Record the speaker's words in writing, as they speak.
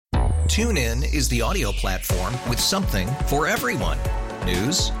TuneIn is the audio platform with something for everyone.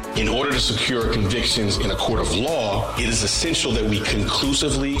 News. In order to secure convictions in a court of law, it is essential that we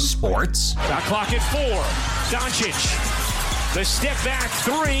conclusively. Sports. Shot clock at 4. Doncic. The step back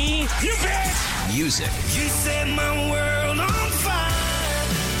 3. You bet. Music. You set my world on fire.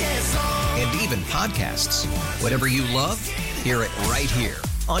 Yes, and even podcasts. Whatever you love, hear it right here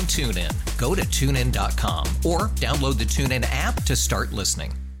on TuneIn. Go to TuneIn.com or download the TuneIn app to start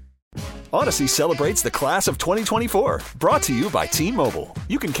listening. Odyssey celebrates the class of 2024, brought to you by T-Mobile.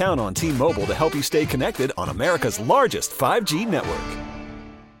 You can count on T-Mobile to help you stay connected on America's largest 5G network.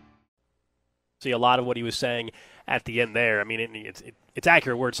 See a lot of what he was saying at the end there. I mean, it's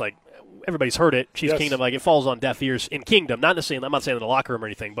accurate where it's like everybody's heard it. Chiefs Kingdom, like it falls on deaf ears in Kingdom. Not necessarily, I'm not saying in the locker room or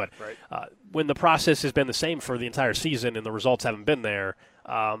anything, but when the process has been the same for the entire season and the results haven't been there,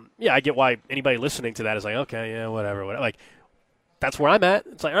 I get why anybody listening to that is like, okay, yeah, whatever. Like, that's where I'm at.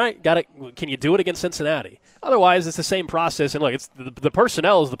 It's like, all right, got it. Can you do it against Cincinnati? Otherwise, it's the same process. And look, it's the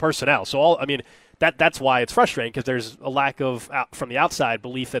personnel is the personnel. So that's why it's frustrating, because there's a lack of from the outside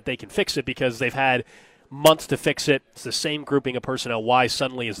belief that they can fix it, because they've had months to fix it. It's the same grouping of personnel. Why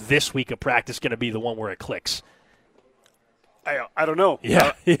suddenly is this week of practice going to be the one where it clicks? I don't know.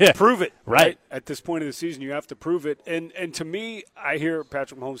 Yeah. Prove it. Right. At this point of the season, you have to prove it. And to me, I hear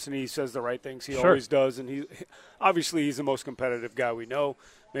Patrick Mahomes, and he says the right things. He always does. And he's the most competitive guy we know.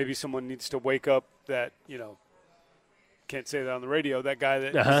 Maybe someone needs to wake up that, can't say that on the radio, that guy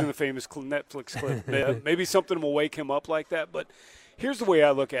that is in the famous Netflix clip. Maybe something will wake him up like that. But here's the way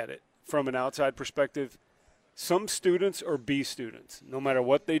I look at it from an outside perspective. Some students are B students. No matter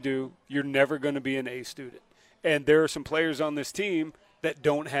what they do, you're never going to be an A student. And there are some players on this team that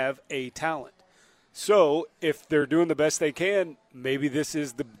don't have A talent. So if they're doing the best they can, maybe this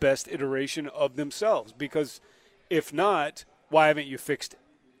is the best iteration of themselves. Because if not, why haven't you fixed it?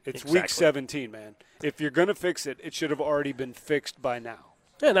 It's week 17, man. If you're going to fix it, it should have already been fixed by now.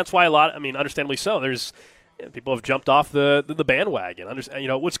 Yeah, and that's why understandably so. There's people have jumped off the bandwagon.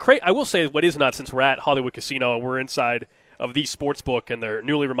 What's crazy, I will say what is not, since we're at Hollywood Casino and we're inside of the sportsbook, and their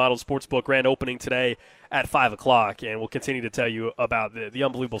newly remodeled sportsbook grand opening today at 5 o'clock, and we'll continue to tell you about the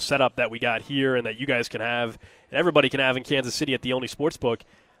unbelievable setup that we got here and that you guys can have and everybody can have in Kansas City at the only sportsbook.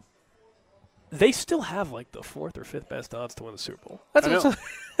 They still have like the 4th or 5th best odds to win the Super Bowl.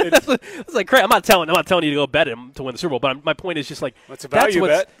 It's like crazy. I'm not telling you to go bet him to win the Super Bowl, but my point is just like that's a value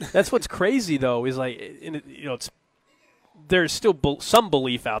bet. That's what's crazy though, is like there's still some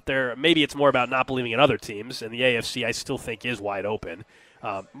belief out there. Maybe it's more about not believing in other teams, and the AFC I still think is wide open.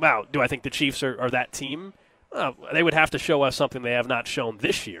 Do I think the Chiefs are that team? They would have to show us something they have not shown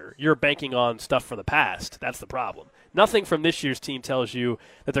this year. You're banking on stuff from the past. That's the problem. Nothing from this year's team tells you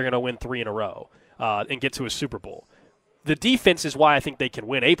that they're going to win 3 in a row and get to a Super Bowl. The defense is why I think they can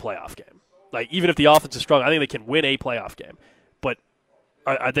win a playoff game. Like, even if the offense is strong, I think they can win a playoff game. But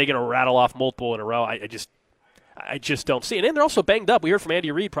are they going to rattle off multiple in a row? I just don't see it. And they're also banged up. We heard from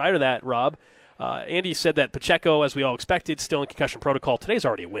Andy Reid prior to that, Rob. Andy said that Pacheco, as we all expected, still in concussion protocol. Today's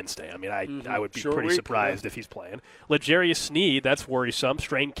already a Wednesday. I mean, I would be pretty surprised if he's playing. L'Jarius Sneed, that's worrisome.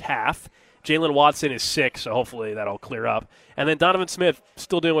 Strained calf. Jalen Watson is sick, so hopefully that'll clear up. And then Donovan Smith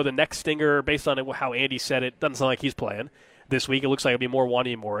still dealing with a neck stinger based on how Andy said it. Doesn't sound like he's playing this week. It looks like it'll be more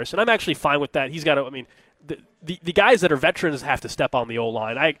Wanya Morris. And I'm actually fine with that. He's got to, the guys that are veterans have to step on the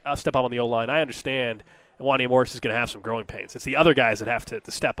O-line. I understand Wanya Morris is going to have some growing pains. It's the other guys that have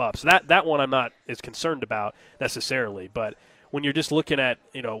to step up. So that one I'm not as concerned about necessarily. But when you're just looking at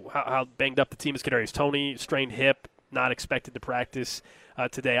how banged up the team is, Kadarius Toney, strained hip, not expected to practice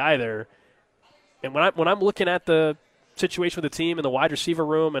today either. And when I'm looking at the situation with the team and the wide receiver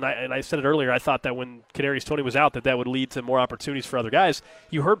room, and I said it earlier, I thought that when Kadarius Toney was out, that would lead to more opportunities for other guys.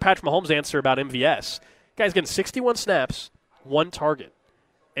 You heard Patrick Mahomes' answer about MVS. Guy's getting 61 snaps, 1 target.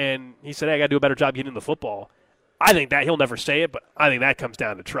 And he said, hey, I got to do a better job getting the football. I think that he'll never say it, but I think that comes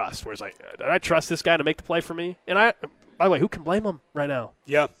down to trust, where it's like, did I trust this guy to make the play for me? And by the way, who can blame him right now?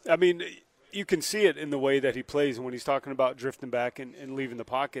 Yeah, I mean, you can see it in the way that he plays, and when he's talking about drifting back and leaving the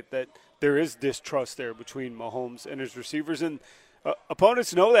pocket, that there is distrust there between Mahomes and his receivers. And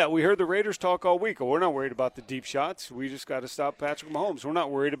opponents know that. We heard the Raiders talk all week. We're not worried about the deep shots. We just got to stop Patrick Mahomes. We're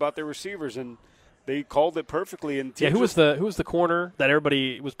not worried about their receivers, and they called it perfectly. And who was the corner that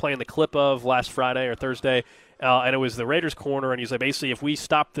everybody was playing the clip of last Friday or Thursday? And it was the Raiders corner, and he's like, basically, if we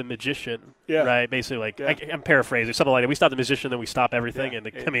stop the magician, right? Basically, like, I'm paraphrasing, something like that. We stop the magician, then we stop everything. Yeah.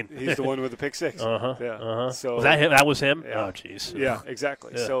 And he's the one with the pick six. So was that him? That was him. Yeah. Oh, jeez. Yeah,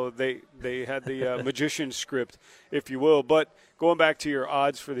 exactly. Yeah. So they had the magician script, if you will. But going back to your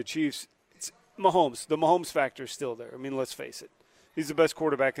odds for the Chiefs, it's Mahomes. The Mahomes factor is still there. I mean, let's face it. He's the best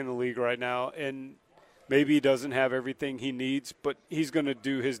quarterback in the league right now, and maybe he doesn't have everything he needs, but he's going to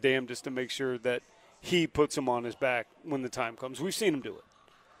do his damnedest to make sure that he puts him on his back when the time comes. We've seen him do it.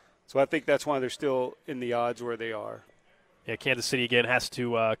 So I think that's why they're still in the odds where they are. Yeah, Kansas City, again,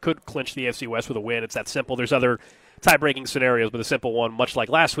 could clinch the AFC West with a win. It's that simple. There's other tie-breaking scenarios, but a simple one, much like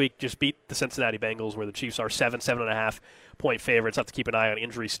last week, just beat the Cincinnati Bengals, where the Chiefs are 7.5-point favorites. Have to keep an eye on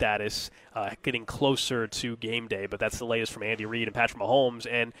injury status, getting closer to game day, but that's the latest from Andy Reid and Patrick Mahomes.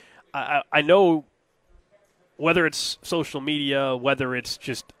 And I know whether it's social media, whether it's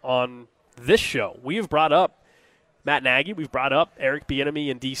just on this show, we have brought up Matt Nagy, we've brought up Eric Bieniemy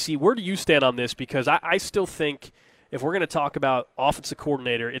in D.C. Where do you stand on this? Because I still think if we're going to talk about offensive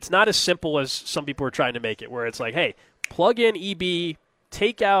coordinator, it's not as simple as some people are trying to make it, where it's like, hey, plug in EB,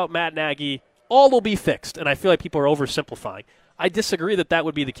 take out Matt Nagy, all will be fixed. And I feel like people are oversimplifying. I disagree that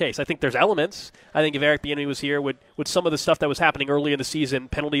would be the case. I think there's elements. I think if Eric Bieniemy was here, would some of the stuff that was happening early in the season,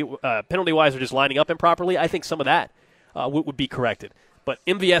 penalty-wise or just lining up improperly, I think some of that would be corrected. But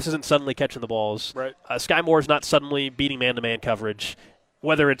MVS isn't suddenly catching the balls. Right. Sky Moore's not suddenly beating man-to-man coverage.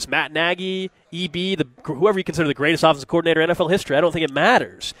 Whether it's Matt Nagy, EB, whoever you consider the greatest offensive coordinator in NFL history, I don't think it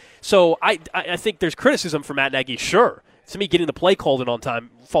matters. So I think there's criticism for Matt Nagy, sure. To me, getting the play called in on time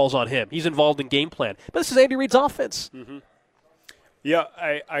falls on him. He's involved in game plan. But this is Andy Reid's offense. Mm-hmm. Yeah,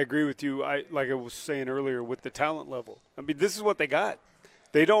 I agree with you. Like I was saying earlier, with the talent level. I mean, this is what they got.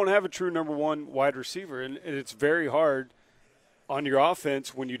 They don't have a true number one wide receiver, and it's very hard on your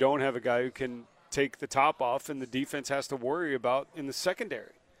offense when you don't have a guy who can take the top off and the defense has to worry about in the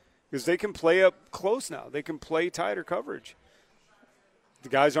secondary, because they can play up close now. They can play tighter coverage. The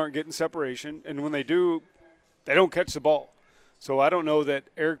guys aren't getting separation, and when they do, they don't catch the ball. So I don't know that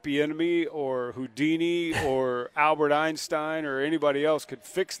Eric Bieniemy or Houdini or Albert Einstein or anybody else could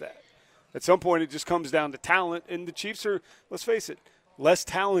fix that. At some point, it just comes down to talent, and the Chiefs are, let's face it, less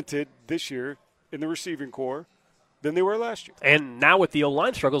talented this year in the receiving core than they were last year. And now with the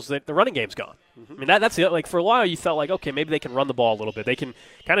O-line struggles, the running game's gone. Mm-hmm. I mean, that's like for a while you felt like, okay, maybe they can run the ball a little bit. They can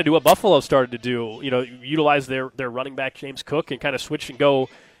kind of do what Buffalo started to do, utilize their running back James Cook and kind of switch and go,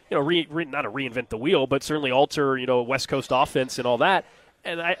 not to reinvent the wheel, but certainly alter, West Coast offense and all that.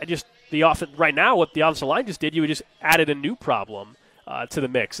 And the offense right now, what the offensive line just did, you just added a new problem to the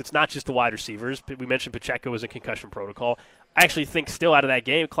mix. It's not just the wide receivers. We mentioned Pacheco was in concussion protocol. I actually think still out of that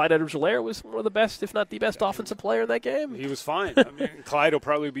game, Clyde Edwards-Helaire was one of the best, if not the best, offensive player in that game. He was fine. I mean, Clyde will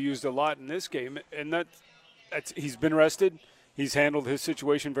probably be used a lot in this game, and that's he's been rested. He's handled his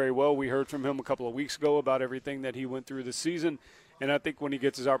situation very well. We heard from him a couple of weeks ago about everything that he went through this season, and I think when he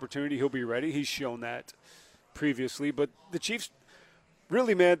gets his opportunity, he'll be ready. He's shown that previously. But the Chiefs,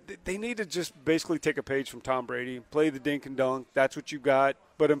 really, man, they need to just basically take a page from Tom Brady, play the dink and dunk. That's what you got.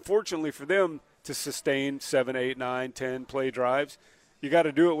 But unfortunately for them, to sustain 7, 8, 9, 10 play drives, you got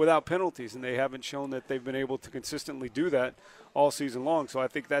to do it without penalties, and they haven't shown that they've been able to consistently do that all season long. So I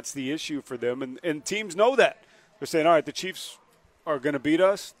think that's the issue for them, and teams know that. They're saying, all right, the Chiefs are going to beat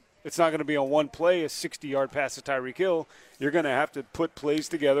us. It's not going to be on one play, a 60-yard pass to Tyreek Hill. You're going to have to put plays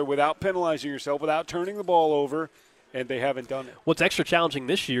together without penalizing yourself, without turning the ball over, and they haven't done it. What's extra challenging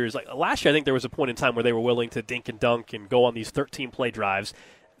this year is, like last year, I think there was a point in time where they were willing to dink and dunk and go on these 13-play drives.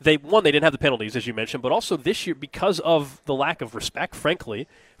 They didn't have the penalties, as you mentioned, but also this year, because of the lack of respect, frankly,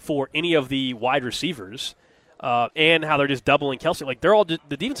 for any of the wide receivers and how they're just doubling Kelsey, like the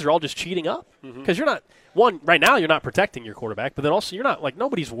defenses are all just cheating up. Because you're not, right now you're not protecting your quarterback, but then also you're not,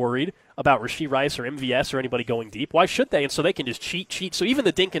 nobody's worried about Rashee Rice or MVS or anybody going deep. Why should they? And so they can just cheat. So even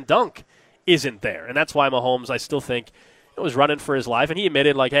the dink and dunk isn't there. And that's why Mahomes, I still think, was running for his life, and he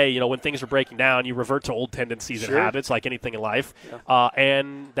admitted, hey, when things are breaking down, you revert to old tendencies and habits, like anything in life,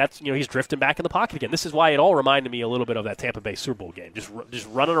 and that's, he's drifting back in the pocket again. This is why it all reminded me a little bit of that Tampa Bay Super Bowl game, just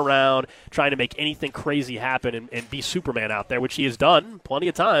running around, trying to make anything crazy happen and be Superman out there, which he has done plenty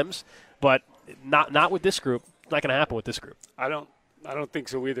of times, but not with this group. It's not going to happen with this group. I don't think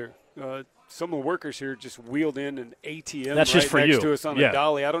so either. Some of the workers here just wheeled in an ATM that's right just for next you. to us on a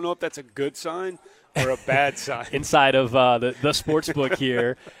dolly. I don't know if that's a good sign or a bad sign. Inside of the sports book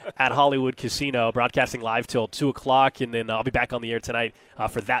here at Hollywood Casino, broadcasting live till 2 o'clock, and then I'll be back on the air tonight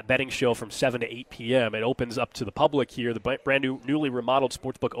for that betting show from 7 to 8 p.m. It opens up to the public here. The brand new, newly remodeled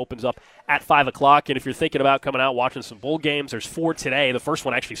sports book opens up at 5 o'clock, and if you're thinking about coming out watching some bowl games, there's 4 today. The first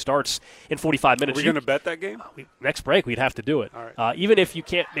one actually starts in 45 minutes. Are we going to bet that game? Next break, we'd have to do it. All right. Even if you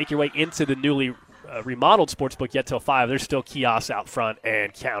can't make your way into the newly remodeled sportsbook yet till 5, there's still kiosks out front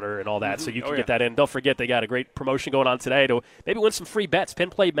and counter and all that, so you can get that in. Don't forget, they got a great promotion going on today to maybe win some free bets. Pin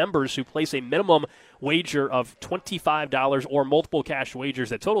Play members who place a minimum wager of $25 or multiple cash wagers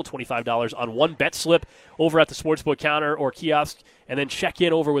that total $25 on one bet slip over at the sportsbook counter or kiosk and then check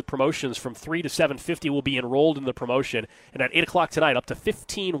in over with promotions from 3 to 750 will be enrolled in the promotion. And at 8 o'clock tonight, up to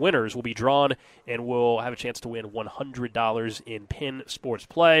 15 winners will be drawn, and will have a chance to win $100 in Pin Sports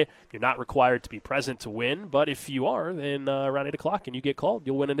Play. You're not required to be present to win, but if you are, then around 8 o'clock and you get called,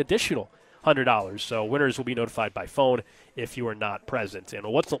 you'll win an additional $100. So winners will be notified by phone if you are not present. And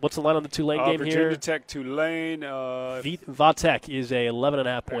what's the line on the Tulane game Virginia here? Virginia Tech, Tulane. Va-Tech is a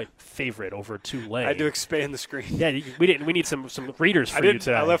 11.5-point favorite over Tulane. I had to expand the screen. Yeah, we need some readers for you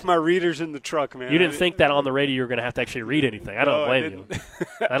today. I left my readers in the truck, man. You didn't think that on the radio you were going to have to actually read anything. I don't blame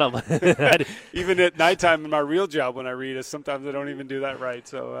you. I don't. Even at nighttime in my real job when I read, sometimes I don't even do that right.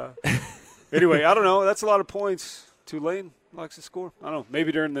 So anyway, I don't know. That's a lot of points. Tulane likes to score. I don't know.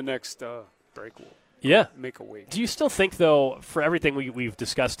 Maybe during the next break we'll make a wait. Do you still think, though, for everything we've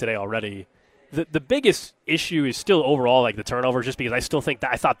discussed today already, the biggest issue is still overall like the turnovers, just because I still think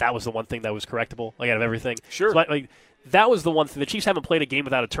I thought that was the one thing that was correctable, like out of everything. Sure. So, that was the one thing. The Chiefs haven't played a game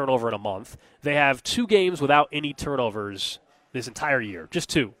without a turnover in a month. They have 2 games without any turnovers this entire year, just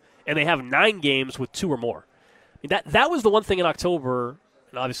 2. And they have 9 games with 2 or more. I mean, that was the one thing in October.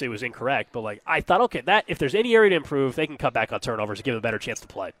 And obviously it was incorrect, but I thought, okay, that if there's any area to improve, they can cut back on turnovers and give them a better chance to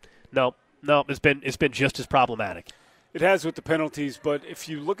play. No, it's been just as problematic. It has with the penalties, but if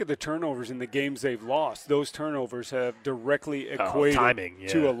you look at the turnovers in the games they've lost, those turnovers have directly equated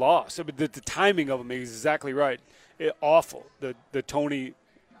to a loss. I mean, the timing of them is exactly right. Awful. The Tony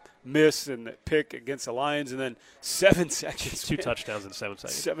miss and the pick against the Lions, and then 7 seconds. 2 touchdowns in 7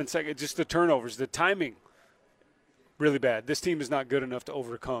 seconds. 7 seconds. Just the turnovers, the timing. Really bad. This team is not good enough to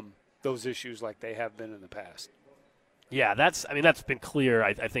overcome those issues like they have been in the past. Yeah, that's been clear,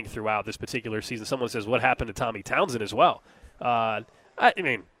 I think, throughout this particular season. Someone says, what happened to Tommy Townsend as well? I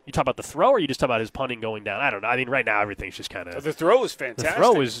mean, you talk about the throw, or you just talk about his punting going down? I don't know. I mean, right now everything's just kind of – the throw was fantastic. The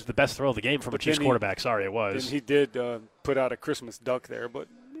throw was the best throw of the game from a Chiefs quarterback. Sorry, it was. And he did put out a Christmas duck there, but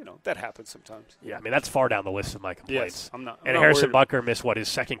 – that happens sometimes. Yeah, I mean, that's far down the list of my complaints. Yes, I'm not Harrison worried. Bucker missed, his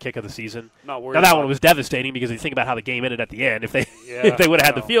second kick of the season? Not worried. Now, that one was devastating because if you think about how the game ended at the end, if they would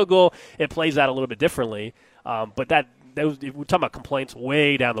have had the field goal, it plays out a little bit differently. But we're talking about complaints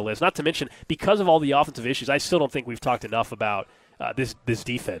way down the list. Not to mention, because of all the offensive issues, I still don't think we've talked enough about this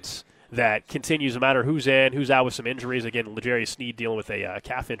defense that continues no matter who's in, who's out with some injuries. Again, L'Jarius Sneed dealing with a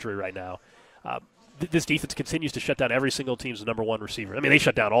calf injury right now. This defense continues to shut down every single team's number one receiver. I mean, they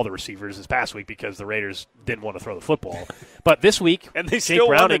shut down all the receivers this past week because the Raiders didn't want to throw the football. But this week, and they still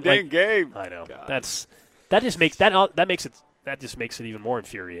won the dang game. I know. God. That just makes it even more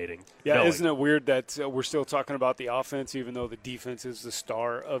infuriating. Yeah, isn't it weird that we're still talking about the offense, even though the defense is the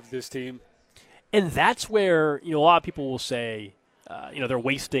star of this team? And that's where a lot of people will say, they're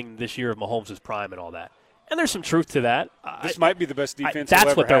wasting this year of Mahomes' prime and all that. And there's some truth to that. This might be the best defense.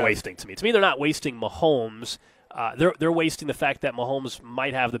 That's what they're wasting to me. To me, they're not wasting Mahomes. They're wasting the fact that Mahomes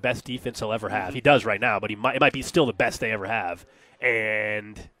might have the best defense he'll ever have. He does right now, but it might be still the best they ever have.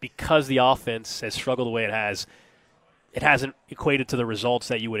 And because the offense has struggled the way it has, it hasn't equated to the results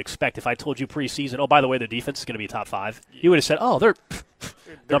that you would expect. If I told you preseason, oh, by the way, their defense is going to be top 5, you would have said, oh, they're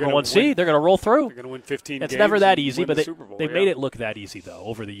number 1 seed. They're going to roll through. They're going to win 15 games. It's never that easy, but they yeah. made it look that easy, though,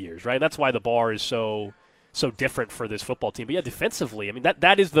 over the years, right? That's why the bar is so different for this football team. But, yeah, defensively, I mean,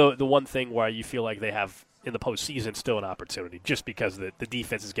 that is the one thing where you feel like they have, in the postseason, still an opportunity, just because the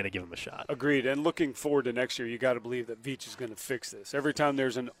defense is going to give them a shot. Agreed. And looking forward to next year, you got to believe that Veach is going to fix this. Every time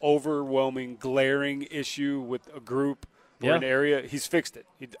there's an overwhelming, glaring issue with a group or an area, he's fixed it.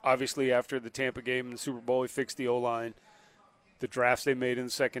 Obviously, after the Tampa game and the Super Bowl, he fixed the O-line, the drafts they made in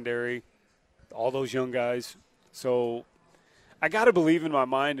the secondary, all those young guys. So I got to believe in my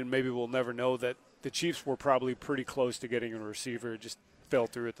mind, and maybe we'll never know, that the Chiefs were probably pretty close to getting a receiver. It just fell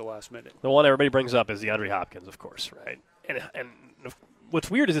through at the last minute. The one everybody brings up is DeAndre Hopkins, of course, right? And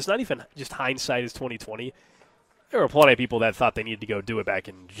what's weird is it's not even just hindsight is 2020. There were plenty of people that thought they needed to go do it back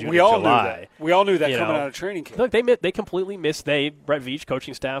in June and July. Knew that. We all knew that coming out of training camp. Look, they completely missed. Brett Veach,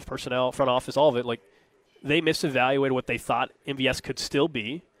 coaching staff, personnel, front office, all of it. Like, they misevaluated what they thought MVS could still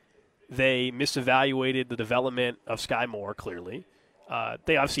be. They misevaluated the development of Sky Moore, clearly.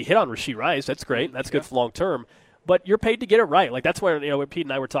 They obviously hit on Rashee Rice. That's great. That's good for long term. But you're paid to get it right. Like, that's where Pete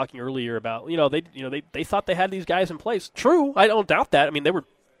and I were talking earlier about. They thought they had these guys in place. True, I don't doubt that. I mean, they were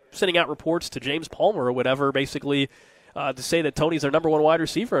sending out reports to James Palmer or whatever, basically, to say that Tony's their number 1 wide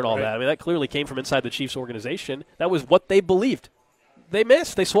receiver and all that. I mean, that clearly came from inside the Chiefs organization. That was what they believed. They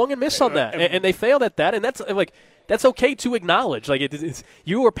missed. They swung and missed on that, and they failed at that. And that's okay to acknowledge. Like,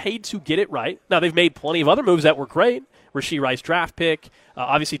 you were paid to get it right. Now, they've made plenty of other moves that were great. Rashee Rice draft pick.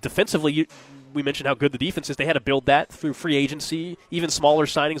 Obviously, defensively, we mentioned how good the defense is. They had to build that through free agency, even smaller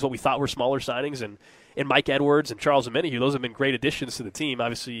signings, what we thought were smaller signings, and and Mike Edwards and Charles Omenihu, those have been great additions to the team,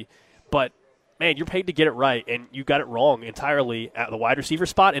 obviously. But, man, you're paid to get it right, and you got it wrong entirely at the wide receiver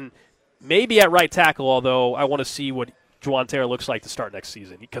spot and maybe at right tackle, although I want to see what Juwan Taylor looks like to start next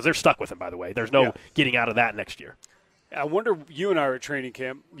season because they're stuck with him, by the way. There's no getting out of that next year. I wonder, you and I are at training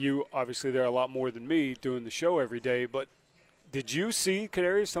camp. You, obviously, there are a lot more than me doing the show every day, but did you see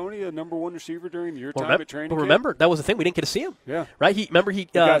Kadarius Toney, the number one receiver during your time at training camp? Remember, that was the thing. We didn't get to see him. Yeah. Right? He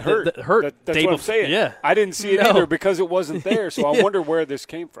got hurt. That's what I'm saying. Yeah. I didn't see it either because it wasn't there, so I wonder where this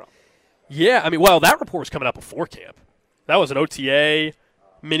came from. Yeah, I mean, well, that report was coming out before camp. That was an OTA,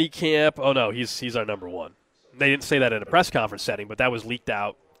 mini camp. Oh, no, he's our number one. They didn't say that in a press conference setting, but that was leaked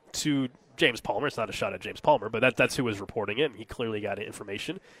out to James Palmer. It's not a shot at James Palmer, but that's who was reporting it, and he clearly got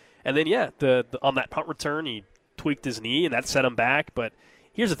information. And then, the on that punt return, he tweaked his knee, and that set him back. But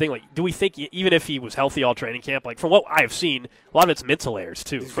here's the thing, like, do we think even if he was healthy all training camp, like from what I've seen, a lot of it's mental errors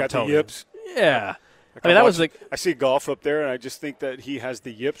too. He's got the yips. Yeah. I mean, that was like I see golf up there, and I just think that he has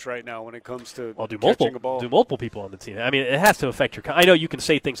the yips right now when it comes to catching a ball. Do multiple people on the team. I mean, it has to affect your – I know you can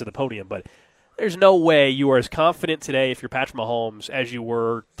say things at the podium, but there's no way you are as confident today if you're Patrick Mahomes as you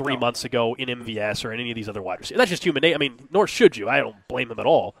were 3 months ago in MVS or in any of these other wide receivers. That's just human nature. I mean, nor should you. I don't blame him at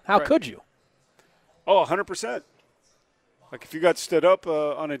all. How could you? Oh, 100%. Like if you got stood up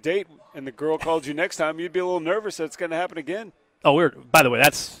on a date and the girl called you next time, you'd be a little nervous that it's going to happen again. Oh, by the way,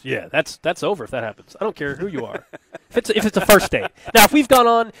 that's over if that happens. I don't care who you are. if it's a first date. Now, if we've gone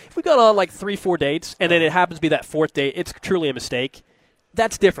on like 3-4 dates and then it happens to be that fourth date, it's truly a mistake.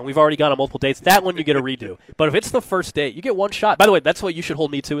 That's different. We've already gone on multiple dates. That one you get a redo. But if it's the first date, you get one shot. By the way, that's what you should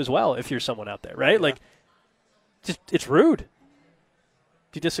hold me to as well if you're someone out there, right? Like, just it's rude.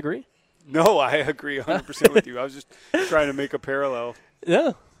 Do you disagree? No, I agree 100% with you. I was just trying to make a parallel.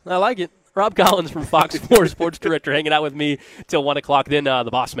 Yeah, I like it. Rob Collins from Fox 4 Sports Director hanging out with me till 1 o'clock. Then the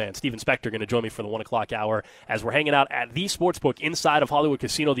boss man, Steven Spector, going to join me for the 1 o'clock hour as we're hanging out at the Sportsbook inside of Hollywood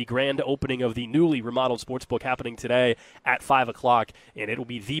Casino, the grand opening of the newly remodeled Sportsbook happening today at 5 o'clock. And it'll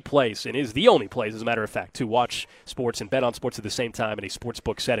be the place, and is the only place, as a matter of fact, to watch sports and bet on sports at the same time in a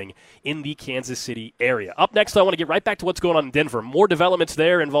sportsbook setting in the Kansas City area. Up next, I want to get right back to what's going on in Denver. More developments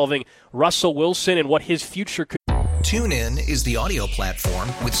there involving Russell Wilson and what his future could. TuneIn is the audio platform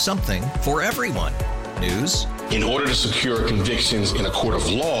with something for everyone. News. In order to secure convictions in a court of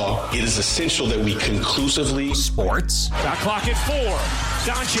law, it is essential that we conclusively. Sports. Shot clock at 4.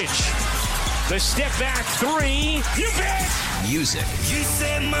 Doncic. The step back 3. You bet. Music. You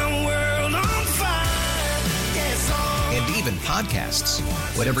set my world on fire. Yes, and even podcasts.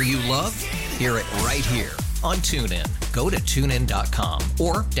 Whatever you love, hear it right here on TuneIn. Go to TuneIn.com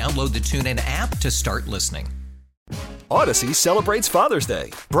or download the TuneIn app to start listening. Odyssey celebrates Father's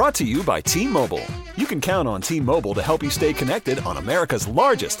Day, brought to you by T-Mobile. You can count on T-Mobile to help you stay connected on America's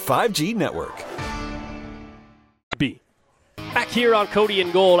largest 5G network. Back here on Cody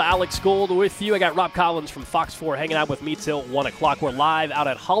and Gold, Alex Gold with you. I got Rob Collins from Fox 4 hanging out with me till 1 o'clock. We're live out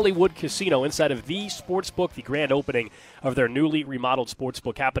at Hollywood Casino inside of the Sportsbook, the grand opening of their newly remodeled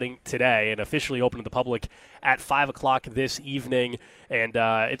Sportsbook happening today and officially open to the public at 5 o'clock this evening. And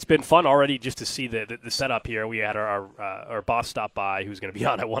it's been fun already just to see the setup here. We had our boss stop by, who's going to be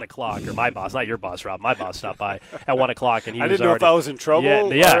on at 1 o'clock, or my boss, not your boss, Rob. My boss stopped by at 1 o'clock. And he I didn't know if I was in trouble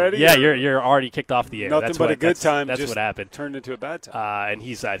already. Yeah, you're already kicked off the air. Nothing but a good time. That's what happened. Turned into a bad time. And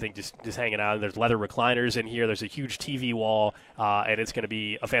he's, I think, just hanging out. There's leather recliners in here. There's a huge TV wall. And it's going to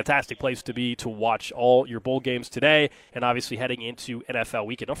be a fantastic place to be to watch all your bowl games today. And obviously heading into NFL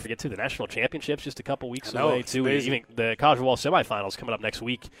weekend. Don't forget, too, the national championships just a couple weeks away, too. Even the College Football semifinals coming up next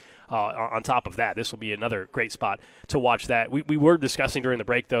week. On top of that, this will be another great spot to watch that. We were discussing during the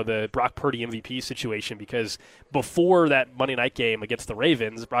break, though, the Brock Purdy MVP situation, because before that Monday night game against the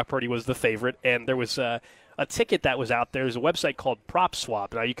Ravens, Brock Purdy was the favorite, and there was a ticket that was out there. There's a website called Prop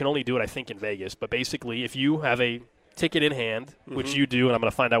Swap. Now, you can only do it, I think, in Vegas, but basically if you have a ticket in hand, which you do, and I'm going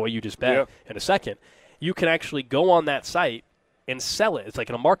to find out what you just bet in a second, you can actually go on that site and sell it. It's like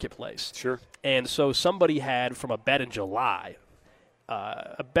in a marketplace. Sure. And so somebody had, from a bet in July,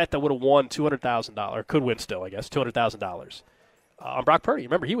 a bet that would have won $200,000, could win still, I guess, $200,000 on Brock Purdy.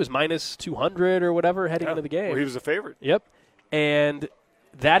 Remember, he was minus 200 or whatever heading into the game. Well, he was a favorite. Yep. And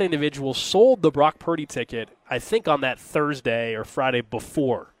that individual sold the Brock Purdy ticket, I think, on that Thursday or Friday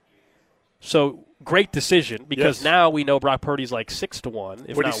before. So great decision, because now we know Brock Purdy's like 6-1,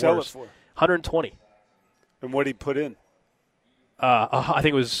 if what not did he sell worse. it for? 120. And what did he put in? I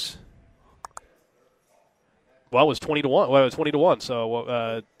think it was. Well, it was 20-1. Well, it was 20-1.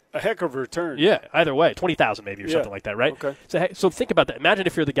 So a heck of a return. Yeah, either way, 20,000 maybe or something like that, right? Okay. So think about that. Imagine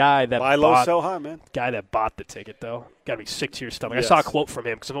if you're the guy that buy low, sell high, man. Guy that bought the ticket, though. Got to be sick to your stomach. Yes. I saw a quote from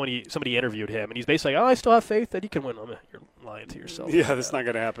him because somebody interviewed him, and he's basically like, "Oh, I still have faith that he can win." You're lying to yourself. Yeah, that's not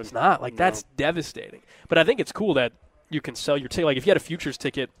going to happen. It's not. Like, that's devastating. But I think it's cool that you can sell your ticket. Like, if you had a futures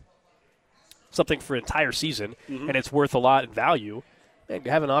ticket, something for an entire season, and it's worth a lot in value, and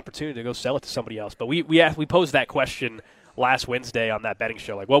you have an opportunity to go sell it to somebody else. But we posed that question last Wednesday on that betting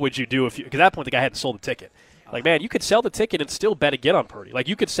show. Like, what would you do if you – because at that point the guy hadn't sold the ticket. Like, man, you could sell the ticket and still bet again on Purdy. Like,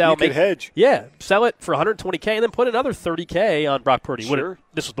 you could sell – You could hedge. Yeah, sell it for $120K and then put another $30K on Brock Purdy. Sure.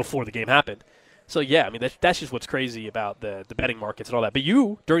 This was before the game happened. So, yeah, I mean, that's just what's crazy about the betting markets and all that. But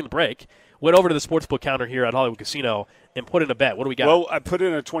you, during the break, went over to the sportsbook counter here at Hollywood Casino and put in a bet. What do we got? Well, I put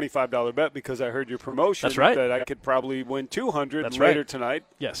in a $25 bet because I heard your promotion. That's right. That I could probably win $200 That's later right. tonight.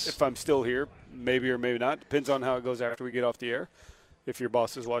 Yes. If I'm still here, maybe or maybe not. Depends on how it goes after we get off the air, if your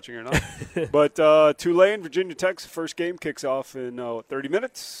boss is watching or not. But Tulane, Virginia Tech's first game kicks off in 30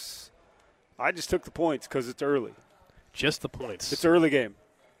 minutes. I just took the points because it's early. Just the points. It's an early game.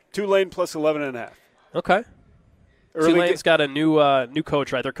 Tulane plus 11.5. Okay. Early Tulane's got a new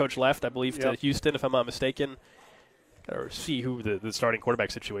coach, right? Their coach left, I believe, to Houston, if I'm not mistaken. Got to see who the starting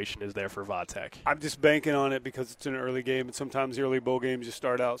quarterback situation is there for Vodtech. I'm just banking on it because it's an early game, and sometimes the early bowl games just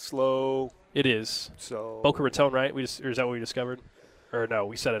start out slow. It is. So Boca Raton, right? Or is that what we discovered? Or no,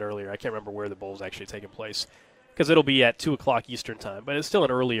 we said it earlier. I can't remember where the bowl's actually taking place because it'll be at 2 o'clock Eastern time, but it's still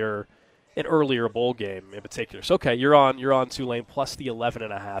an earlier bowl game in particular. So okay, you're on Tulane plus the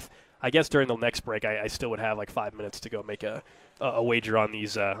 11.5. I guess during the next break, I still would have like 5 minutes to go make a wager on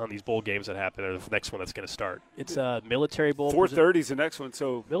these bowl games that happen, or the next one that's going to start. It's a Military Bowl. 4:30 is the next one.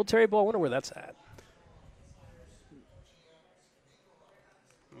 So Military Bowl. I wonder where that's at.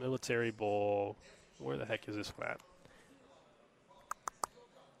 Military Bowl. Where the heck is this one at?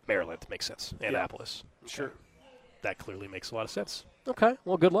 Maryland makes sense. Annapolis. Sure. Okay. That clearly makes a lot of sense. Okay.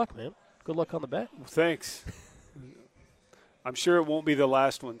 Well, good luck, man. Good luck on the bet. Well, thanks. I'm sure it won't be the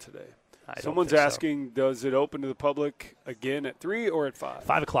last one today. Someone's asking, does it open to the public again at 3 or at 5?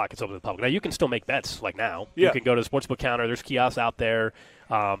 5 o'clock it's open to the public. Now, you can still make bets like now. Yeah. You can go to the sportsbook counter. There's kiosks out there.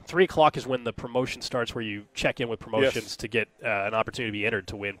 3 o'clock is when the promotion starts, where you check in with promotions to get an opportunity to be entered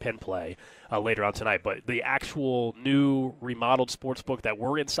to win pen play later on tonight. But the actual new remodeled sportsbook that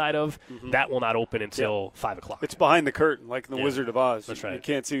we're inside of, that will not open until 5 o'clock. It's behind the curtain, like in the Wizard of Oz. That's right. You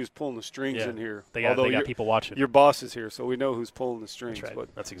can't see who's pulling the strings in here. They got people watching. Your boss is here, so we know who's pulling the strings. That's right.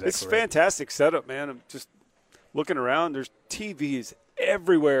 But That's exactly it's right. fantastic setup, man. I'm just looking around. There's TVs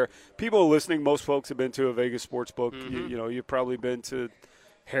everywhere. People listening, most folks have been to a Vegas sportsbook. You've probably been to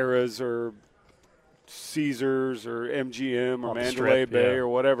Harrah's or Caesars or MGM or Mandalay Bay or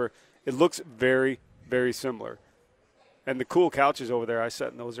whatever. It looks very, very similar. And the cool couches over there, I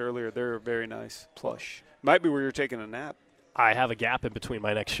sat in those earlier. They're very nice, plush. Might be where you're taking a nap. I have a gap in between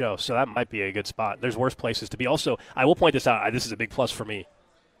my next show, so that might be a good spot. There's worse places to be. Also, I will point this out. This is a big plus for me.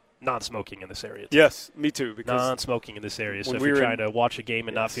 Non-smoking in this area. Yes, me too. Because non-smoking in this area. So if you're trying to watch a game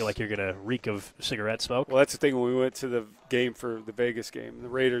and not feel like you're going to reek of cigarette smoke. Well, that's the thing. When we went to the game for the Vegas game, the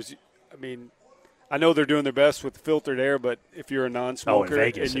Raiders, I mean, I know they're doing their best with filtered air, but if you're a non-smoker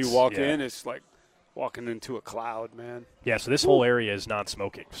Vegas, and you walk in, it's like walking into a cloud, man. Yeah, so this whole area is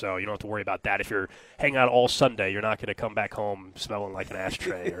non-smoking, so you don't have to worry about that. If you're hanging out all Sunday, you're not going to come back home smelling like an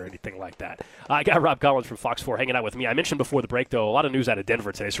ashtray or anything like that. I got Rob Collins from Fox 4 hanging out with me. I mentioned before the break, though, a lot of news out of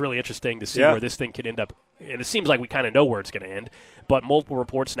Denver today. It's really interesting to see where this thing could end up. And it seems like we kind of know where it's going to end, but multiple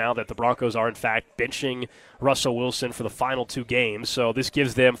reports now that the Broncos are, in fact, benching Russell Wilson for the final 2 games, so this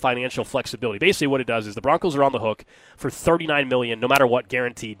gives them financial flexibility. Basically what it does is the Broncos are on the hook for $39 million, no matter what,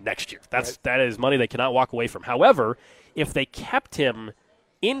 guaranteed next year. That is money they cannot walk away from. However, if they kept him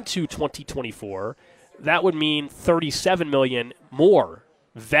into 2024, that would mean $37 million more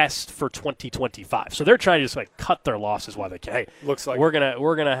vest for 2025. So they're trying to just like cut their losses while they can. Hey, looks like we're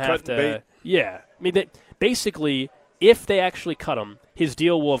gonna have to. Bait. Yeah, I mean, basically, if they actually cut him, his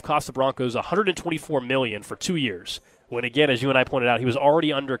deal will have cost the Broncos $124 million for 2 years. When again, as you and I pointed out, he was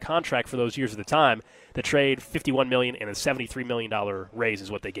already under contract for those years at the time. The trade, $51 million and a $73 million raise is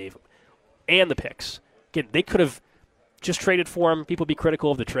what they gave him, and the picks. Again, they could have just traded for him. People would be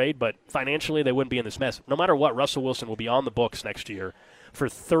critical of the trade, but financially they wouldn't be in this mess. No matter what, Russell Wilson will be on the books next year for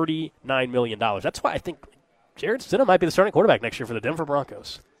 $39 million. That's why I think Jarrett Stidham might be the starting quarterback next year for the Denver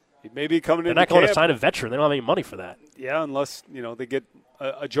Broncos. He may be coming in. They're not going to sign a veteran. They don't have any money for that. Yeah, unless they get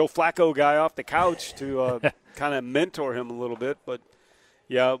a Joe Flacco guy off the couch to kind of mentor him a little bit. But,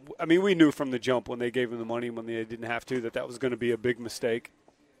 yeah, I mean, we knew from the jump when they gave him the money when they didn't have to that was going to be a big mistake.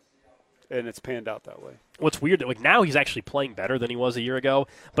 and it's panned out that way. What's weird, like now he's actually playing better than he was a year ago,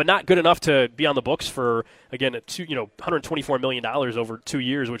 but not good enough to be on the books for, again, $124 million over 2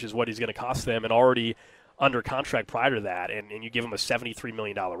 years, which is what he's going to cost them, and already under contract prior to that, and you give him a $73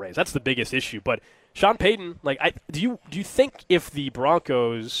 million raise. That's the biggest issue. But Sean Payton, do you think if the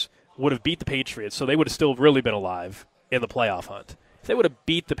Broncos would have beat the Patriots, so they would have still really been alive in the playoff hunt, if they would have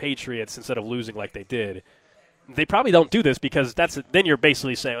beat the Patriots instead of losing like they did, they probably don't do this because then you're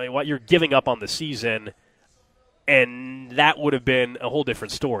basically saying you're giving up on the season, and that would have been a whole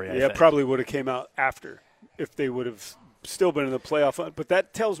different story. I think. It probably would have came out after if they would have still been in the playoff hunt. But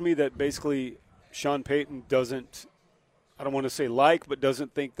that tells me that basically Sean Payton doesn't, I don't want to say but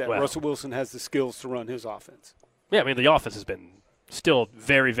doesn't think that Russell Wilson has the skills to run his offense. Yeah, I mean, the offense has been still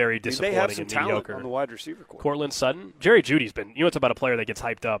very, very disappointing they have some and mediocre. Talent on the wide receiver corps. Cortland Sutton. Jerry Jeudy's been, it's about a player that gets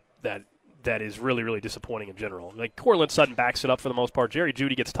hyped up that is really, really disappointing in general. Like, Cortland Sutton backs it up for the most part. Jerry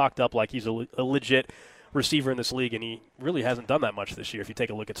Jeudy gets talked up like he's a legit receiver in this league, and he really hasn't done that much this year if you take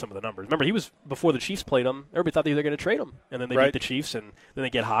a look at some of the numbers. Remember, he was, before the Chiefs played him, everybody thought they were going to trade him, and then they beat the Chiefs, and then they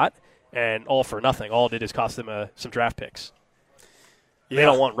get hot, and all for nothing. All it did is cost them some draft picks. Yeah. They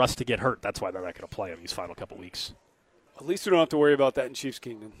don't want Russ to get hurt. That's why they're not going to play him these final couple weeks. At least we don't have to worry about that in Chiefs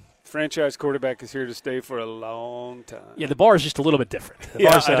Kingdom. Franchise quarterback is here to stay for a long time. Yeah, the bar is just a little bit different.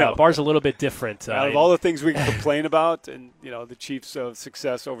 The bar's a little bit different. Out of all the things we can complain about, and the Chiefs'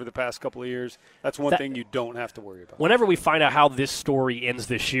 success over the past couple of years, that's one thing you don't have to worry about. Whenever we find out how this story ends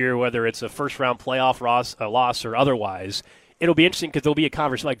this year, whether it's a first-round playoff loss or otherwise, it'll be interesting because there'll be a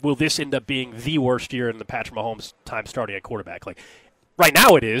conversation like, will this end up being the worst year in the Patrick Mahomes time starting at quarterback? Like, right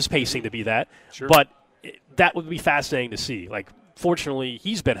now it is pacing to be that, sure. But that would be fascinating to see. Like, fortunately,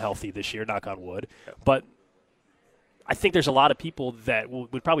 he's been healthy this year, knock on wood. Yeah. But I think there's a lot of people that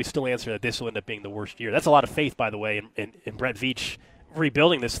would probably still answer that this will end up being the worst year. That's a lot of faith, by the way, in Brett Veach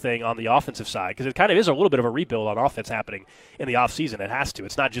rebuilding this thing on the offensive side, because it kind of is a little bit of a rebuild on offense happening in the offseason. It has to.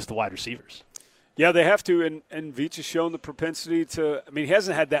 It's not just the wide receivers. Yeah, they have to, and Veach has shown the propensity to – I mean, he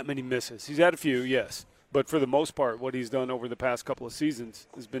hasn't had that many misses. He's had a few, yes. But for the most part, what he's done over the past couple of seasons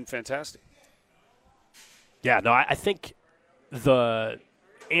has been fantastic. Yeah, no, I think the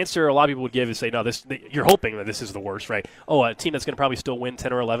answer a lot of people would give is say, no, you're hoping that this is the worst, right? Oh, a team that's going to probably still win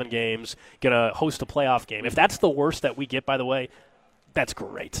 10 or 11 games, going to host a playoff game. If that's the worst that we get, by the way, that's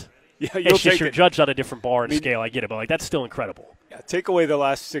great. Yeah, it's just you're judged on a different bar and scale. I get it, but that's still incredible. Yeah, take away the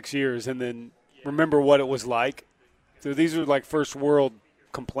last 6 years and then remember what it was like. So these are like first world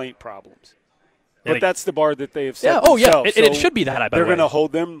complaint problems. But that's the bar that they have set themselves. And it should be that. They're going to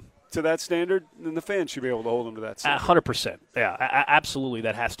hold them to that standard, then the fans should be able to hold them to that standard. 100%. Yeah, absolutely,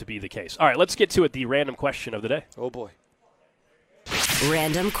 that has to be the case. All right, let's get to it, the random question of the day. Oh, boy.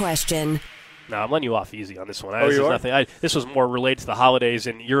 Random question. No, I'm letting you off easy on this one. This was more related to the holidays,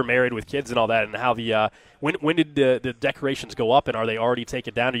 and you're married with kids and all that, and how when did the decorations go up, and are they already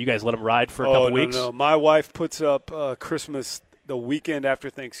taken down? Do you guys let them ride for a couple weeks? No. My wife puts up Christmas the weekend after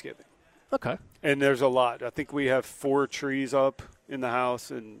Thanksgiving. Okay. And there's a lot. I think we have 4 trees up in the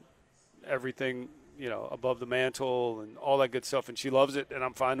house and everything, above the mantle and all that good stuff. And she loves it, and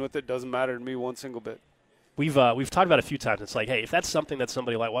I'm fine with it. Doesn't matter to me one single bit. We've talked about it a few times. It's like, hey, if that's something that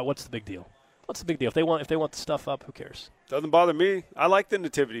somebody like, what's the big deal? What's the big deal? If they want the stuff up, who cares? Doesn't bother me. I like the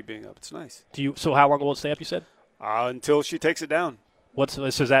nativity being up. It's nice. So how long will it stay up, you said? Until she takes it down. So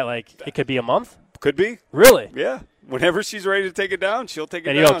is that like, it could be a month? Could be. Really? Yeah. Whenever she's ready to take it down, she'll take it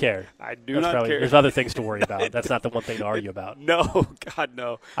down. And you don't care? I do not care. There's other things to worry about. That's not the one thing to argue about. No. God,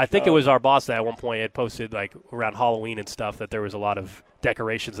 no. I think it was our boss that at one point had posted, like, around Halloween and stuff, that there was a lot of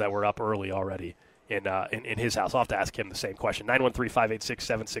decorations that were up early already in his house. I'll have to ask him the same question.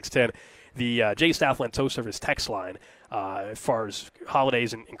 913-586-7610. The Jay Southland Tow Service text line, as far as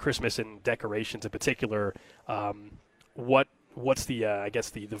holidays and Christmas and decorations in particular, what's the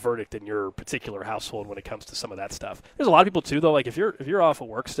the verdict in your particular household when it comes to some of that stuff? There's a lot of people too, though. Like if you're off of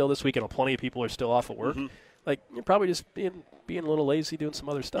work still this week, and plenty of people are still off of work, like you're probably just being a little lazy doing some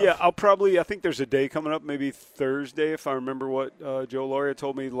other stuff. Yeah, I think there's a day coming up, maybe Thursday, if I remember what Joe Lauria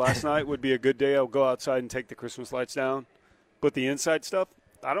told me last night would be a good day. I'll go outside and take the Christmas lights down, but the inside stuff,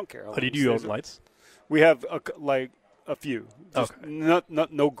 I don't care. How do you own lights? We have a few. Just okay.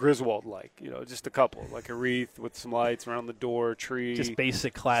 No Griswold just a couple, like a wreath with some lights around the door, tree. Just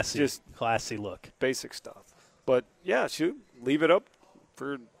basic classy look. Basic stuff. But yeah, leave it up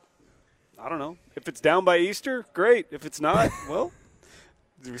for, I don't know. If it's down by Easter, great. If it's not, well,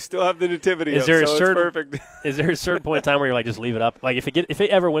 we still have the nativity it's perfect. Is there a certain point in time where you're like, just leave it up? Like if it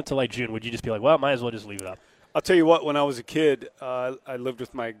ever went to like June, would you just be like, well, might as well just leave it up? I'll tell you what, when I was a kid, I lived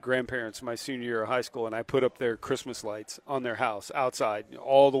with my grandparents my senior year of high school, and I put up their Christmas lights on their house outside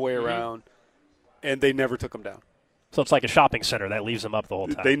all the way around, and they never took them down. So it's like a shopping center that leaves them up the whole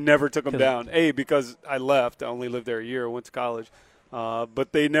time. They never took them down. Because I left. I only lived there a year. I went to college.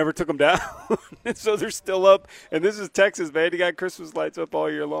 But they never took them down. So they're still up. And this is Texas, man. You got Christmas lights up all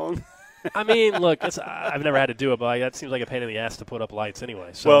year long. I mean, look, I've never had to do it, but that seems like a pain in the ass to put up lights anyway.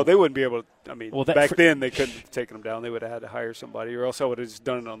 So. Well, they wouldn't be able to. I mean, back then they couldn't have taken them down. They would have had to hire somebody, or else I would have just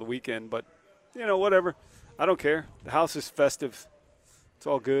done it on the weekend. But, whatever. I don't care. The house is festive. It's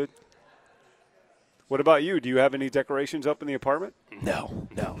all good. What about you? Do you have any decorations up in the apartment? No.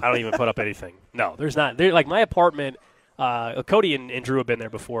 I don't even put up anything. No, there's not. Like my apartment, Cody and Drew have been there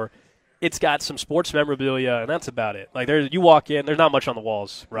before. It's got some sports memorabilia, and that's about it. Like you walk in, there's not much on the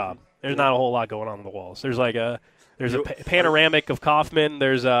walls, Rob. There's not a whole lot going on the walls. There's like a panoramic of Kaufman.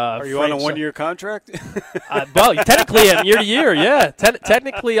 There's Are you on a 1-year contract? Well, technically, year to year, yeah.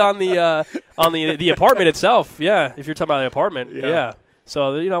 Technically on the apartment itself, yeah. If you're talking about the apartment, yeah.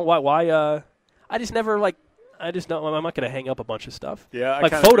 So why? I just never I just don't. I'm not going to hang up a bunch of stuff. Yeah,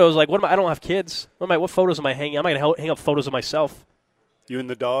 photos. Like, I don't have kids. What photos am I hanging? I'm not going to hang up photos of myself. You and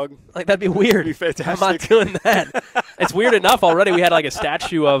the dog? Like, that'd be weird. That'd be fantastic. I'm not doing that. It's weird enough already. We had like a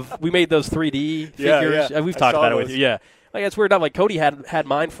statue of. We made those 3D figures. Yeah. We've talked about it with you. Yeah. Like, it's weird enough. Like, Cody had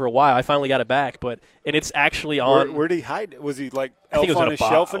mine for a while. I finally got it back, and it's actually on. Where did he hide it? Was he like elf on his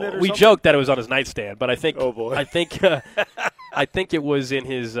shelf in it or We something? joked that it was on his nightstand, but I think. Oh boy. I think it was in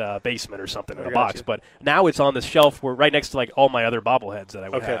his basement or something in a box. But now it's on the shelf right next to like all my other bobbleheads that I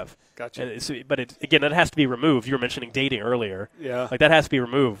would have. Gotcha. But again, that has to be removed. You were mentioning dating earlier. Yeah. Like, that has to be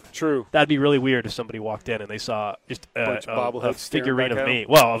removed. True. That'd be really weird if somebody walked in and they saw just a figurine of me.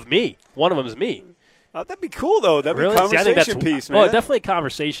 Well, of me. One of them is me. That'd be cool, though. That'd really? be a conversation piece, man. Well, definitely a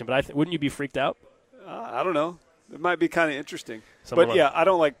conversation, but wouldn't you be freaked out? I don't know. It might be kind of interesting. I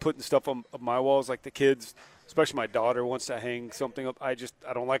don't like putting stuff on my walls. Like the kids, especially my daughter, wants to hang something up. I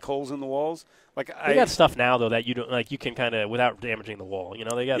don't like holes in the walls. They got stuff now though that you don't like. You can kind of without damaging the wall.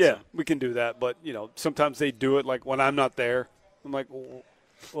 They got. Yeah, we can do that. But sometimes they do it like when I'm not there. I'm like,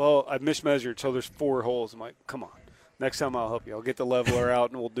 well, I've mismeasured, so there's 4 holes. I'm like, come on. Next time I'll help you. I'll get the leveler out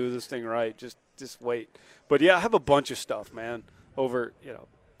and we'll do this thing right. Just wait. But yeah, I have a bunch of stuff, man. Over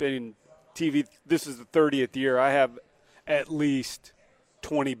been TV. This is the 30th year. I have at least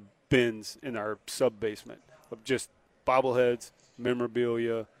 20 bins in our sub basement of just bobbleheads,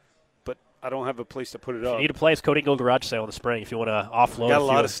 memorabilia. But I don't have a place to put it up. You need a place. Cody Gold Garage Sale in the spring. If you want to offload, got a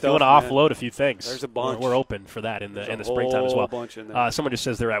lot of stuff. If you want to offload a few things, there's a bunch. We're open for that in the springtime as well. Bunch in there. Someone just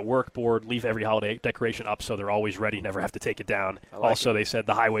says they're at work board. Leave every holiday decoration up so they're always ready. Never have to take it down. They said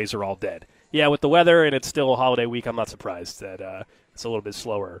the highways are all dead. Yeah, with the weather and it's still a holiday week, I'm not surprised that it's a little bit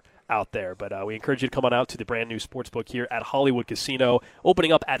slower out there. But we encourage you to come on out to the brand new sportsbook here at Hollywood Casino,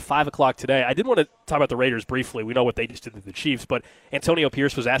 opening up at 5 o'clock today. I did want to talk about the Raiders briefly. We know what they just did to the Chiefs, but Antonio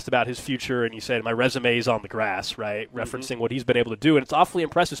Pierce was asked about his future, and he said, my resume is on the grass, right, referencing what he's been able to do. And it's awfully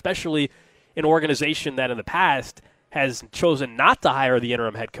impressive, especially an organization that in the past has chosen not to hire the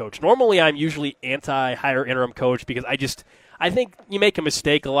interim head coach. Normally, I'm usually anti-hire interim coach because I think you make a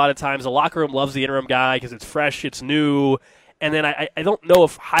mistake a lot of times. The locker room loves the interim guy because it's fresh, it's new. And then I don't know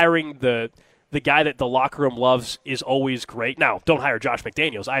if hiring the guy that the locker room loves is always great. Now, don't hire Josh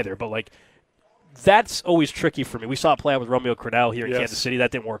McDaniels either, but that's always tricky for me. We saw it play out with Romeo Crennel here in Kansas City.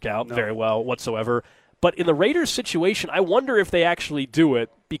 That didn't work out very well whatsoever. But in the Raiders situation, I wonder if they actually do it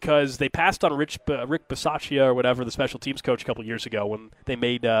because they passed on Rick Bisaccia or whatever, the special teams coach a couple years ago when they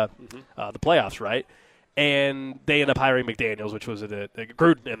made the playoffs, right? And they end up hiring McDaniels, which was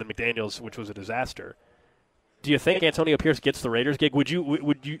Gruden, and then McDaniels, which was a disaster. Do you think Antonio Pierce gets the Raiders gig? Would you,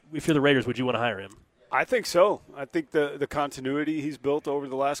 if you're the Raiders, would you want to hire him? I think so. I think the continuity he's built over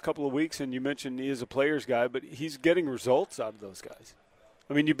the last couple of weeks, and you mentioned he is a player's guy, but he's getting results out of those guys.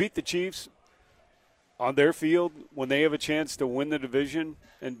 I mean, you beat the Chiefs on their field when they have a chance to win the division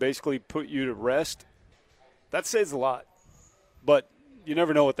and basically put you to rest. That says a lot. But you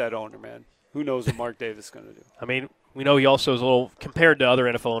never know with that owner, man. Who knows what Mark Davis is going to do? I mean, we know he also is a little, compared to other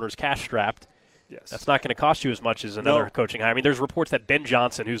NFL owners, cash-strapped. Yes. That's not going to cost you as much as another coaching hire. I mean, there's reports that Ben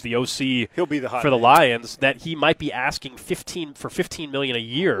Johnson, who's the OC He'll be the for the Lions, that he might be asking $15 million a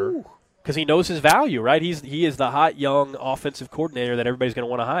year because he knows his value, right? He is the hot, young offensive coordinator that everybody's going to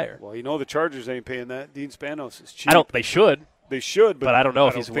want to hire. Well, the Chargers ain't paying that. Dean Spanos is cheap. They should. They should, but I don't know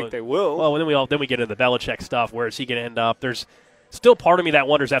if I don't think they will. Well, then we get into the Belichick stuff. Where is he going to end up? There's still part of me that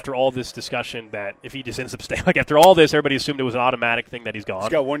wonders after all this discussion that if he just ends up staying, after all this, everybody assumed it was an automatic thing that he's gone.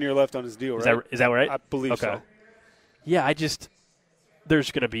 He's got 1 year left on his deal, right? Is that right? I believe so. Yeah,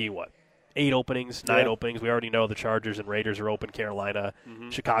 there's going to be, 8 openings, 9 openings. We already know the Chargers and Raiders are open. Carolina,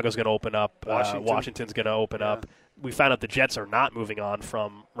 Chicago's going to open up. Washington's going to open up. We found out the Jets are not moving on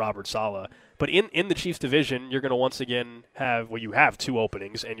from Robert Saleh. But in the Chiefs division, you're going to once again have, you have 2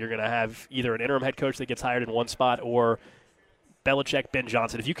 openings, and you're going to have either an interim head coach that gets hired in one spot or Belichick, Ben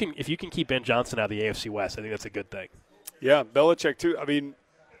Johnson. If you can keep Ben Johnson out of the AFC West, I think that's a good thing. Yeah, Belichick too. I mean,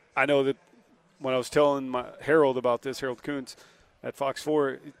 I know that when I was telling Harold about this, Harold Kuntz at Fox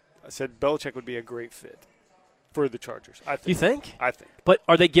 4, I said Belichick would be a great fit for the Chargers. I think. You think? I think. But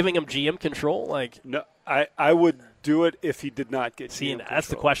are they giving him GM control? No, I would do it if he did not get GM control. That's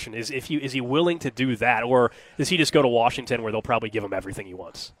the question: is he willing to do that, or does he just go to Washington where they'll probably give him everything he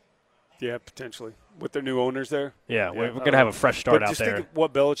wants? Yeah, potentially with their new owners there. Yeah, we're going to have a fresh start out there. Just think of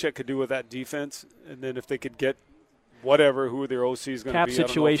what Belichick could do with that defense, and then if they could get who their OC is going to be. Cap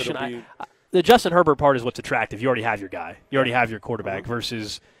situation. The Justin Herbert part is what's attractive. You already have your guy. You already have your quarterback.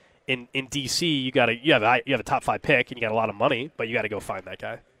 Versus in DC, you have a top 5 pick and you got a lot of money, but you got to go find that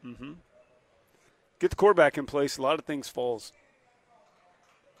guy. Mm-hmm. Get the quarterback in place. A lot of things falls.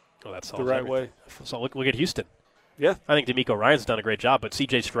 Oh, that's the right way. So look at Houston. Yeah, I think DeMeco Ryans done a great job, but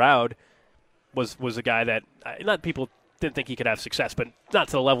C.J. Stroud was a guy that not people didn't think he could have success, but not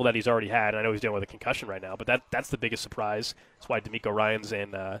to the level that he's already had. I know he's dealing with a concussion right now, but that's the biggest surprise. That's why DeMeco Ryans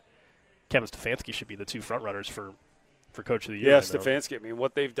and Kevin Stefanski should be the 2 front runners for Coach of the Year. Yeah, Stefanski. I mean,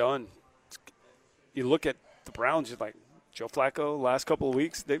 what they've done. You look at the Browns, you're like Joe Flacco. Last couple of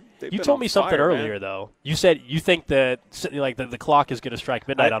weeks, they've you told me something earlier, though. You said you think that the clock is going to strike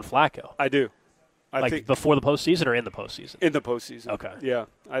midnight on Flacco. I do. I think before the postseason or in the postseason? In the postseason. Okay. Yeah,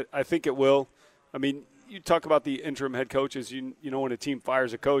 I think it will. I mean, you talk about the interim head coaches. You know, when a team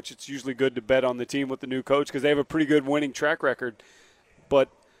fires a coach, it's usually good to bet on the team with the new coach because they have a pretty good winning track record. But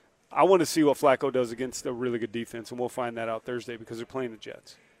I want to see what Flacco does against a really good defense, and we'll find that out Thursday because they're playing the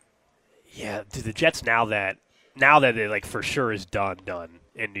Jets. Yeah, the Jets now that it for sure is done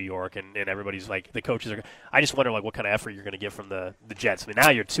in New York, and everybody's the coaches are. I just wonder what kind of effort you're going to get from the Jets. I mean, now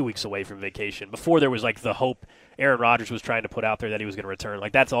you're 2 weeks away from vacation. Before there was the hope Aaron Rodgers was trying to put out there that he was going to return.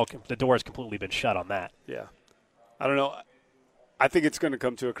 That's all. The door has completely been shut on that. Yeah, I don't know. I think it's going to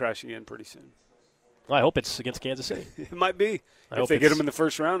come to a crashing end pretty soon. Well, I hope it's against Kansas City. It might be. If they get them in the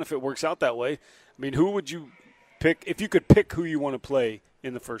first round, if it works out that way. I mean, who would you pick? If you could pick who you want to play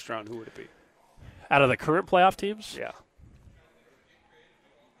in the first round, who would it be? Out of the current playoff teams? Yeah.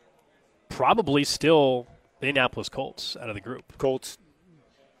 Probably still the Indianapolis Colts out of the group. Colts.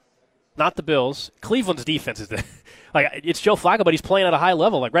 Not the Bills. Cleveland's defense is it's Joe Flacco, but he's playing at a high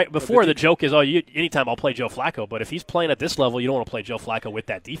level. Right before, the joke is, anytime I'll play Joe Flacco. But if he's playing at this level, you don't want to play Joe Flacco with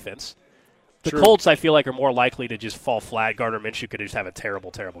that defense. The Colts, I feel are more likely to just fall flat. Gardner Minshew could just have a terrible,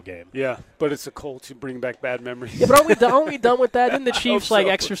 terrible game. Yeah, but it's the Colts. You bring back bad memories. Yeah, but aren't we done with that? Didn't the Chiefs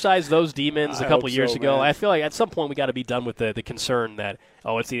exercise those demons a couple years ago? Man. I feel at some point we got to be done with the concern that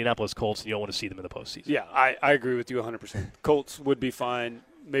it's the Indianapolis Colts and you don't want to see them in the postseason. Yeah, I agree with you 100%. Colts would be fine.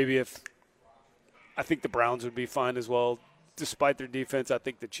 Maybe I think the Browns would be fine as well. Despite their defense, I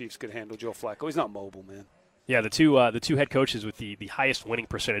think the Chiefs could handle Joe Flacco. He's not mobile, man. Yeah, the two head coaches with the highest winning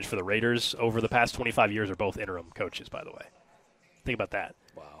percentage for the Raiders over the past 25 years are both interim coaches, by the way. Think about that.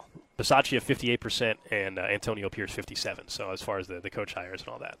 Wow. Bisaccia 58% and Antonio Pierce 57%. So as far as the coach hires and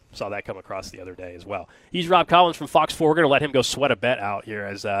all that. Saw that come across the other day as well. He's Rob Collins from Fox 4. We're going to let him go sweat a bet out here.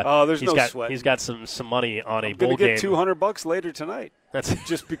 There's no sweat. He's got some money on a bowl game. I'm going to get $200 later tonight. That's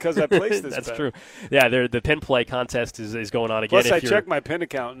just because I placed this That's bet. True. Yeah, the pin play contest is going on again. Plus, I checked my pin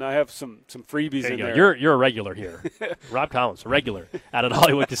account, and I have some freebies in there. You're a regular here. Rob Collins, a regular out at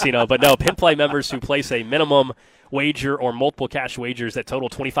Hollywood Casino. But no, pin play members who place a minimum wager or multiple cash wagers that total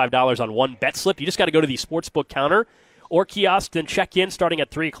 $25 on one bet slip, you just got to go to the sportsbook counter or kiosk, then check in starting at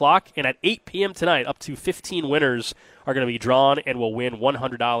 3 o'clock. And at 8 p.m. tonight, up to 15 winners are going to be drawn and will win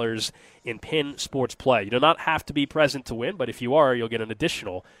 $100 in Pin Sports Play. You do not have to be present to win, but if you are, you'll get an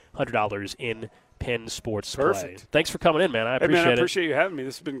additional $100 in Pin Sports Play. Thanks for coming in, man. I appreciate it. I appreciate you having me.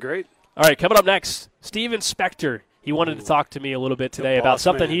 This has been great. All right, coming up next, Steven Spector. He wanted to talk to me a little bit today about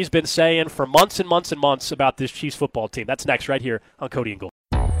something he's been saying for months and months and months about this Chiefs football team. That's next right here on Cody and Gold.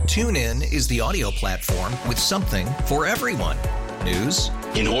 TuneIn is the audio platform with something for everyone. News.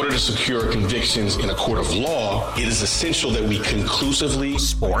 In order to secure convictions in a court of law, it is essential that we conclusively.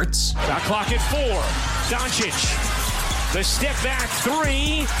 Sports. Shot clock at 4. Doncic. The step back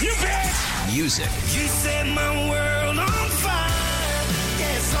 3. You bet. Music. You set my world on fire.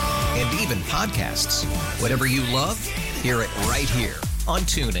 Yes, and even podcasts. Whatever you love, hear it right here on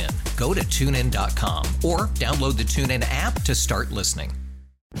TuneIn. Go to TuneIn.com or download the TuneIn app to start listening.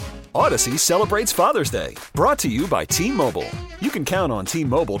 Odyssey celebrates Father's Day, brought to you by T-Mobile. You can count on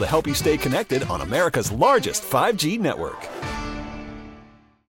T-Mobile to help you stay connected on America's largest 5G network.